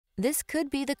This could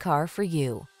be the car for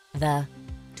you. The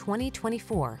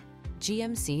 2024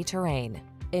 GMC Terrain.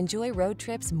 Enjoy road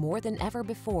trips more than ever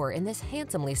before in this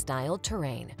handsomely styled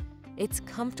Terrain. Its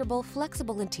comfortable,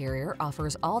 flexible interior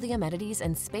offers all the amenities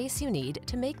and space you need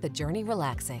to make the journey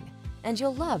relaxing. And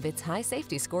you'll love its high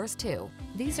safety scores too.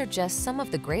 These are just some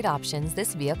of the great options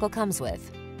this vehicle comes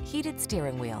with: heated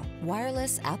steering wheel,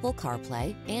 wireless Apple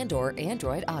CarPlay and/or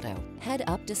Android Auto,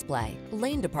 head-up display,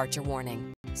 lane departure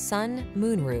warning, sun,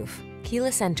 moonroof,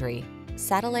 keyless entry,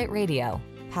 satellite radio,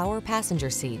 power passenger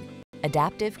seat,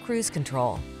 adaptive cruise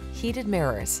control, heated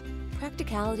mirrors.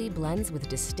 Practicality blends with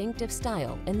distinctive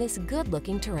style in this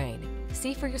good-looking Terrain.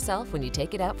 See for yourself when you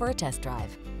take it out for a test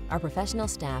drive. Our professional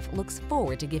staff looks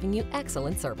forward to giving you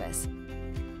excellent service.